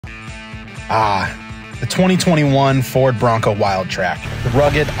The 2021 Ford Bronco Wildtrak, the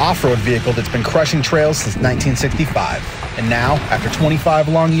rugged off-road vehicle that's been crushing trails since 1965. And now, after 25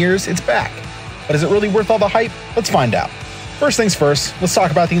 long years, it's back. But is it really worth all the hype? Let's find out. First things first, let's talk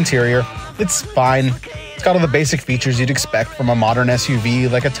about the interior. It's fine. It's got all the basic features you'd expect from a modern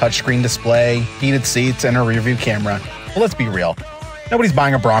SUV, like a touchscreen display, heated seats, and a rear-view camera. But let's be real. Nobody's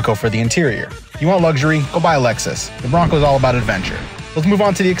buying a Bronco for the interior. You want luxury? Go buy a Lexus. The Bronco is all about adventure. Let's move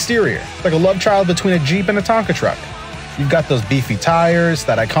on to the exterior. It's like a love child between a Jeep and a Tonka truck. You've got those beefy tires,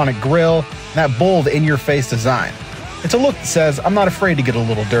 that iconic grille, and that bold in-your-face design. It's a look that says, I'm not afraid to get a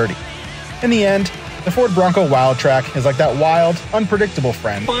little dirty. In the end, the Ford Bronco Wildtrak is like that wild, unpredictable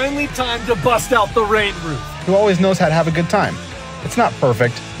friend. Finally time to bust out the rain roof. Who always knows how to have a good time. It's not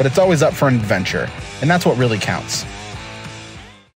perfect, but it's always up for an adventure, and that's what really counts.